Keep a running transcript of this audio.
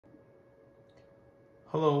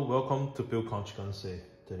Hello, welcome to Billconch Gun Safe.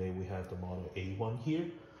 Today we have the model A1 here.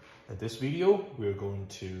 In this video, we're going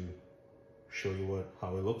to show you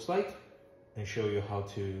how it looks like and show you how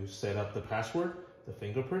to set up the password, the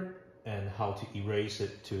fingerprint, and how to erase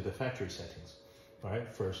it to the factory settings. All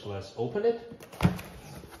right, first let's open it.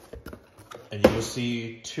 And you will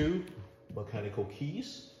see two mechanical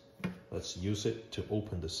keys. Let's use it to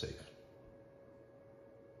open the safe.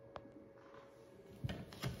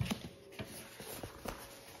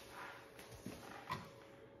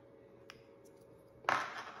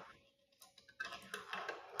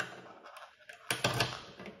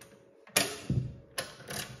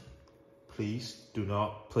 Please do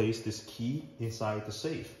not place this key inside the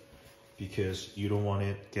safe because you don't want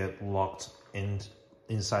it to get locked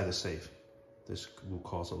inside the safe. This will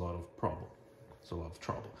cause a lot of problem. It's a lot of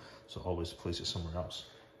trouble. So always place it somewhere else.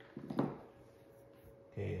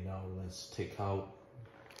 Okay, now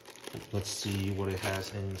let's see what it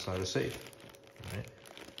has inside the safe. All right.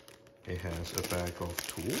 It has a bag of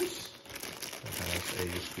tools. It has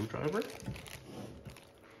a screwdriver.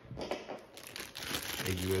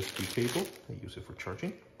 A USB cable, I use it for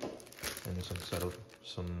charging, and there's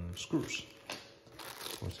some screws.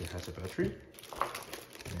 Of course, it has a battery,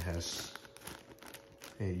 and it has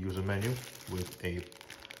a user manual with a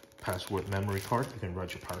password memory card. You can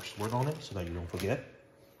write your password on it so that you don't forget.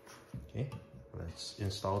 Okay, let's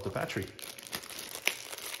install the battery.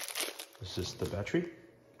 This is the battery,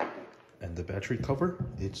 and the battery cover,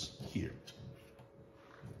 it's here.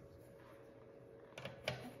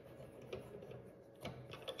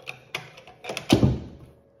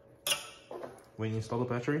 When you install the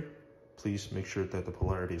battery, please make sure that the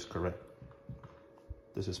polarity is correct.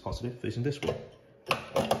 This is positive, facing this way.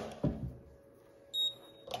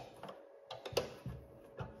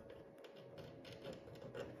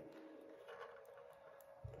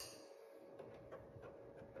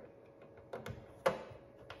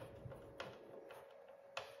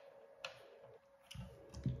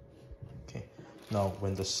 Okay, now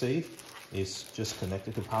when the safe is just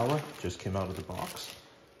connected to power, just came out of the box,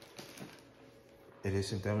 it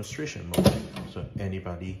is in demonstration mode, so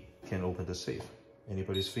anybody can open the safe.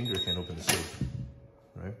 Anybody's finger can open the safe,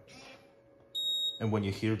 right? And when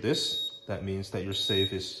you hear this, that means that your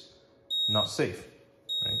safe is not safe,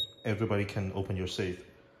 right? Everybody can open your safe,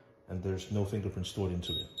 and there's no fingerprint stored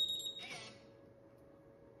into it,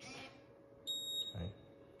 right?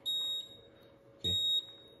 Okay.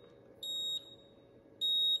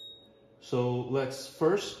 So let's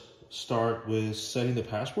first start with setting the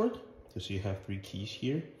password. So you have three keys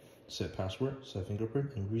here: set password, set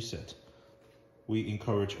fingerprint, and reset. We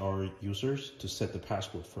encourage our users to set the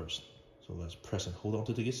password first. So let's press and hold on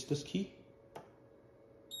to this key.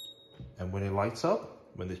 And when it lights up,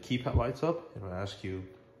 when the keypad lights up, it will ask you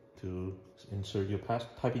to insert your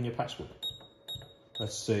type in your password.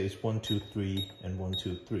 Let's say it's 123 and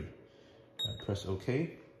 123. I press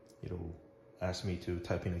OK. It'll ask me to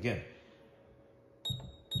type in again.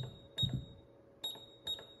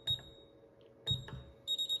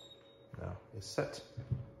 Is set.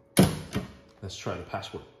 Let's try the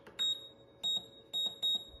password.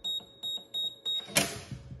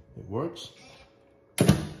 It works.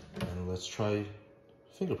 And let's try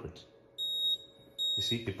fingerprint. You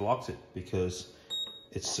see, it blocks it because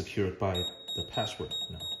it's secured by the password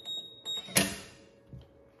now.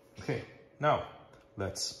 Okay, now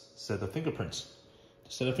let's set the fingerprints.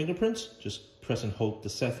 To set the fingerprints, just press and hold the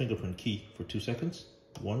set fingerprint key for 2 seconds.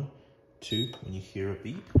 1, 2, when you hear a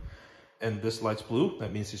beep. And this light's blue,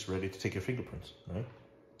 that means it's ready to take your fingerprints, right?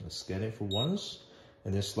 Let's scan it for once,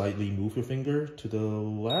 and then slightly move your finger to the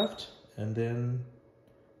left, and then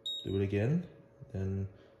do it again, then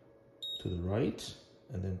to the right,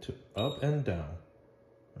 and then to up and down,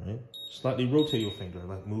 right? Slightly rotate your finger,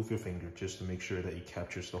 like move your finger, just to make sure that it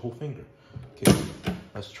captures the whole finger. Okay,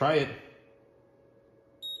 let's try it.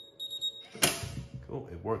 Cool,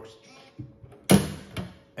 it works.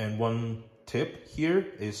 And one tip here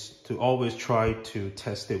is to always try to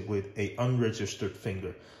test it with an unregistered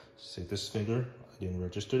finger. Say this finger, I didn't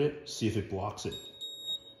register it, see if it blocks it.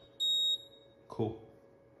 Cool.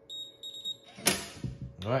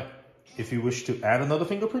 All right, if you wish to add another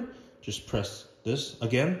fingerprint, just press this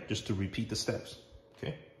again, just to repeat the steps,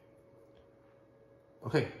 okay?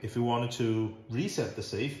 Okay, if you wanted to reset the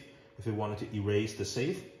safe, if you wanted to erase the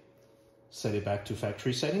safe, set it back to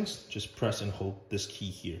factory settings, just press and hold this key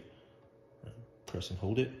here. Press and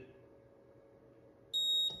hold it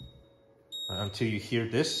until you hear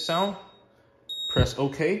this sound. Press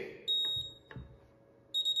OK.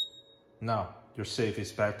 Now your safe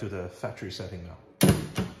is back to the factory setting now.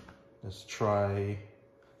 Let's try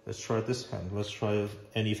Let's try this hand. Let's try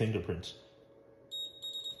any fingerprint.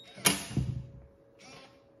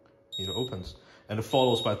 It opens. And it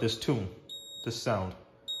follows by this tune, this sound.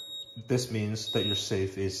 This means that your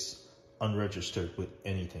safe is unregistered with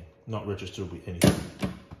anything, not registered with anything.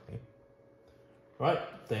 Okay. All right,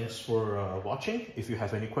 thanks for watching. If you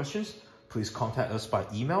have any questions, please contact us by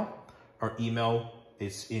email. Our email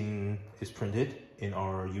is printed in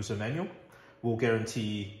our user manual. We'll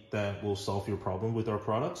guarantee that we'll solve your problem with our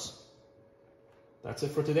products. That's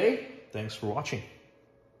it for today. Thanks for watching.